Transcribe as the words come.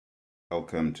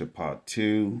Welcome to part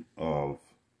 2 of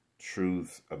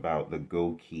Truth about the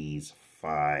Go Keys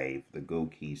 5, the Go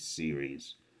Keys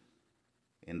series.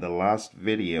 In the last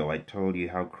video, I told you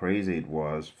how crazy it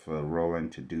was for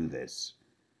Roland to do this.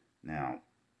 Now,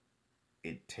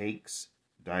 it takes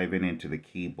diving into the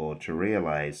keyboard to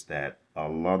realize that a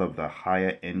lot of the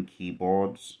higher end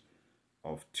keyboards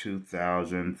of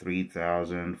 2,000,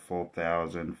 3,000,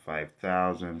 4,000,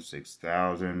 5,000,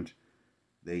 6,000,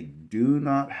 they do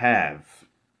not have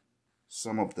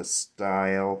some of the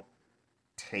style,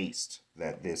 taste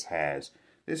that this has.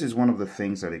 This is one of the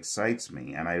things that excites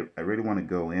me, and I really want to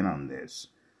go in on this.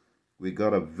 We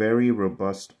got a very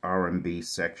robust R&B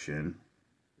section.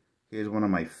 Here's one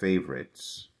of my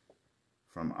favorites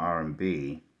from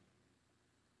R&B.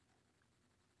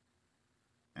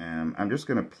 I'm just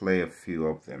going to play a few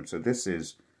of them. So this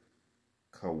is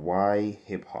Kawaii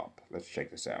Hip Hop. Let's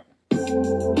check this out.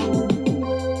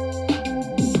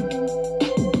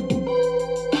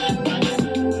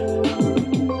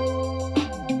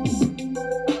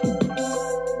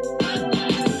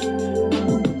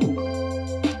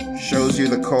 Shows you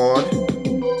the chord.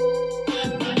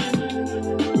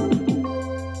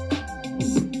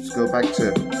 Let's go back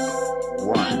to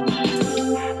 1.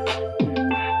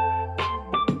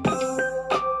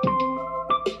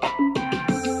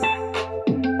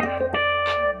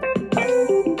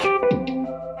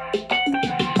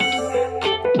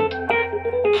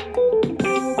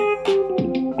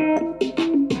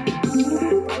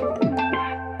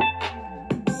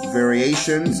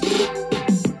 Variations.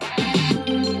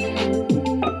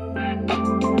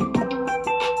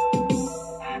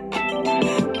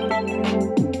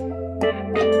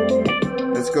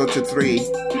 Let's go to 3.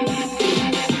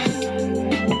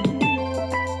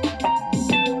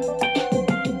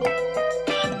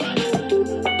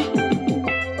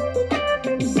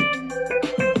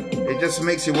 It just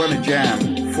makes you want to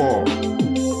jam. 4.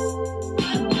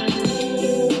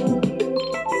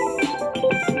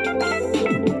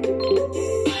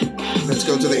 Let's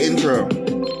go to the intro.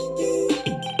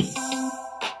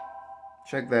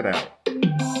 Check that out.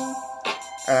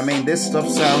 I mean, this stuff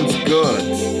sounds good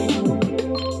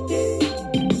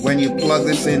when you plug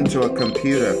this into a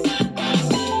computer.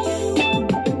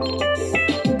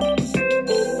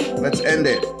 Let's end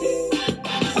it.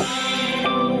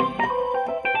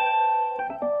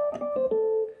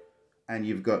 And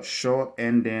you've got short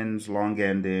endings, long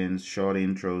endings, short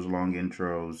intros, long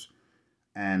intros.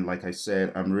 And like I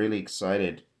said, I'm really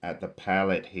excited at the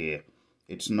palette here.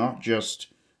 It's not just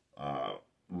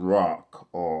rock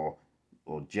or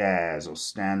jazz or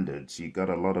standards. You got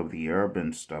a lot of the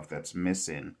urban stuff that's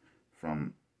missing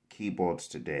from keyboards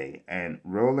today. And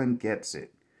Roland gets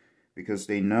it because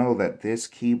they know that this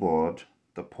keyboard,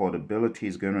 the portability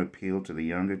is going to appeal to the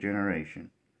younger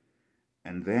generation.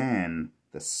 And then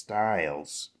the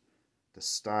styles.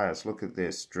 Look at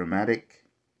this. Dramatic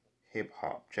hip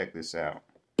hop. Check this out.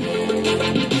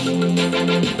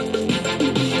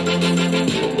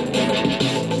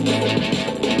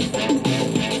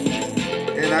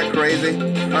 Isn't that crazy?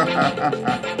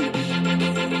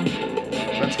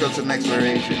 Let's go to the next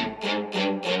variation.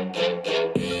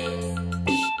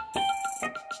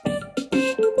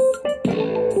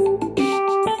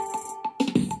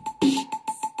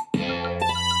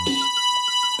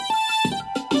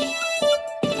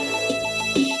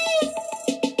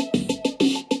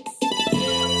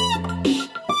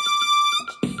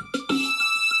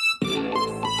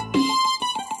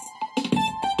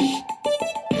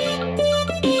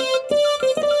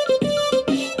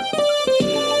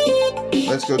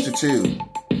 Let's go to 2.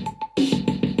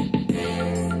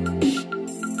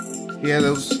 Hear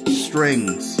those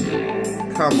strings?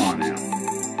 Come on now.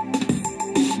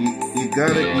 You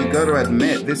gotta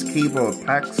admit, this keyboard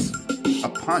packs a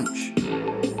punch.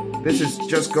 This is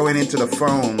just going into the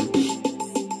phone,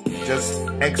 just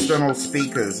external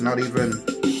speakers, not even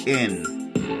in.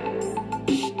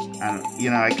 And you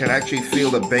know, I can actually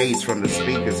feel the bass from the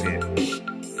speakers here.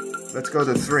 Let's go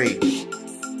to 3.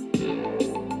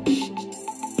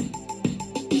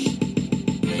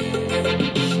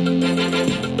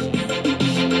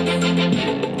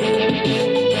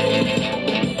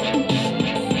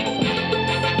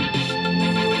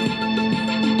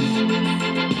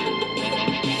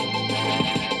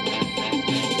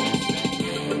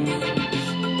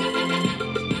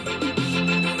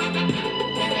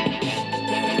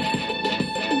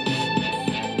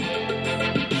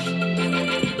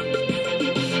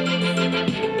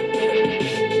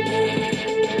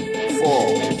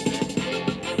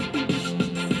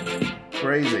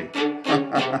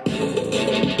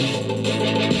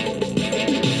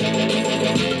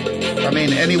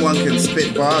 anyone can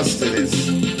spit bars to this.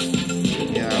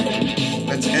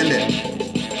 Let's end it.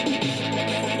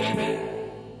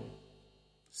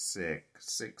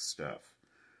 Sick stuff.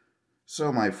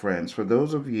 So my friends, for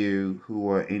those of you who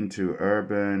are into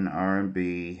urban,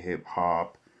 R&B,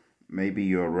 hip-hop, maybe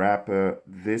you're a rapper,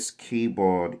 this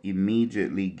keyboard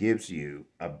immediately gives you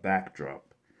a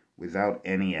backdrop without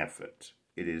any effort.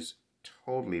 It is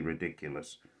totally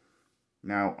ridiculous.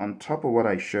 Now, on top of what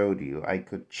I showed you, I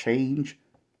could change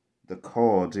the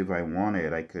chords if I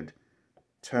wanted. I could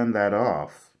turn that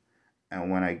off,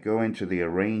 and when I go into the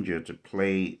arranger to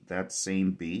play that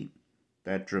same beat,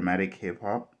 that dramatic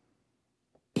hip-hop,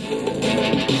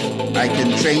 I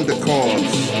can change the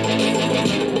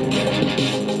chords.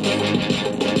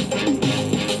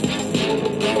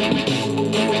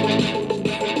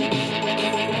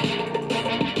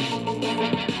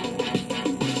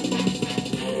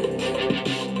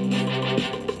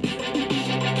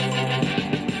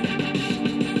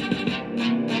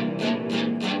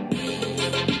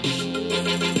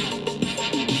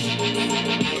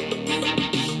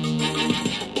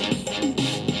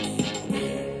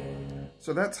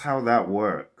 So that's how that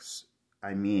works.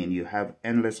 I mean, you have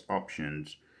endless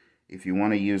options. If you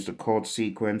want to use the chord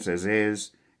sequence as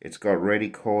is, it's got ready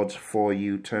chords for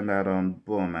you. Turn that on,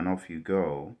 boom, and off you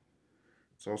go.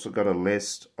 It's also got a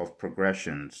list of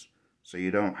progressions, so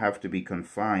you don't have to be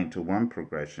confined to one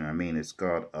progression. I mean, it's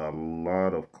got a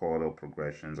lot of chordal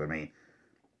progressions. I mean,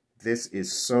 this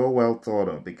is so well thought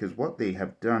of, because what they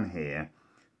have done here,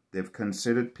 they've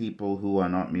considered people who are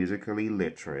not musically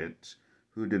literate,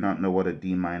 who do not know what a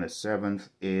D minor seventh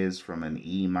is from an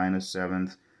E minor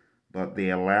seventh, but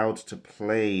they're allowed to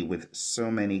play with so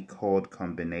many chord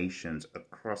combinations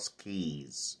across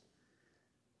keys.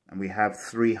 And we have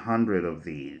 300 of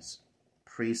these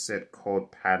preset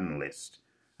chord pattern list.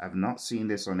 I've not seen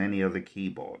this on any other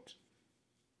keyboard.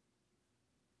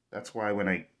 That's why when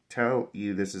I tell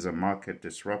you this is a market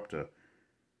disruptor,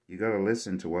 you got to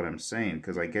listen to what I'm saying,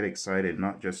 because I get excited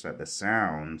not just at the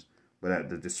sounds, but at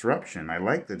the disruption. I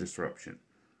like the disruption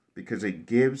because it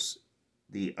gives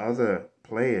the other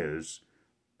players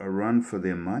a run for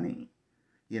their money.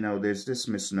 You know, there's this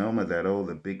misnomer that, oh,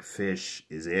 the big fish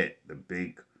is it. The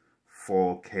big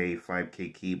 4K,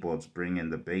 5K keyboards bring in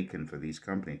the bacon for these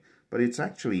companies. But it's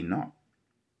actually not.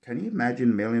 Can you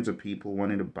imagine millions of people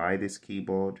wanting to buy this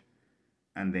keyboard,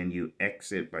 and then you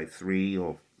exit by 3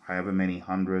 or however many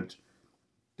hundred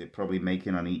they're probably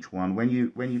making on each one? When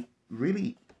you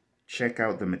really check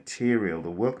out the material, the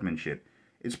workmanship,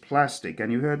 it's plastic. And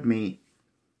you heard me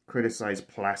criticize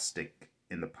plastic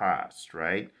in the past,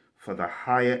 right? For the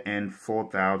higher end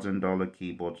 $4,000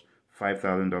 keyboards,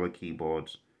 $5,000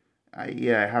 keyboards, I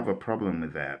have a problem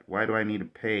with that. Why do I need to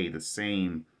pay the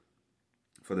same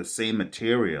for the same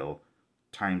material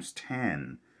times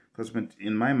 10? Because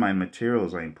in my mind,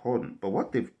 materials are important. But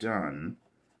what they've done,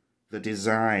 the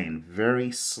design,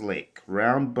 very slick,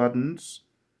 round buttons.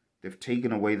 They've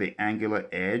taken away the angular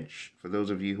edge. For those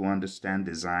of you who understand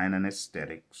design and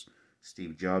aesthetics,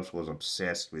 Steve Jobs was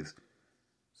obsessed with,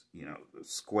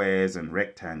 squares and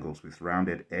rectangles with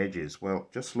rounded edges. Well,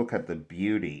 just look at the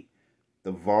beauty.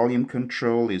 The volume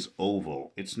control is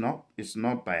oval. It's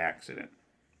not by accident.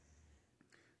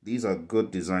 These are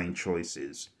good design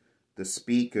choices. The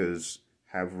speakers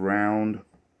have round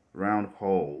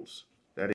holes.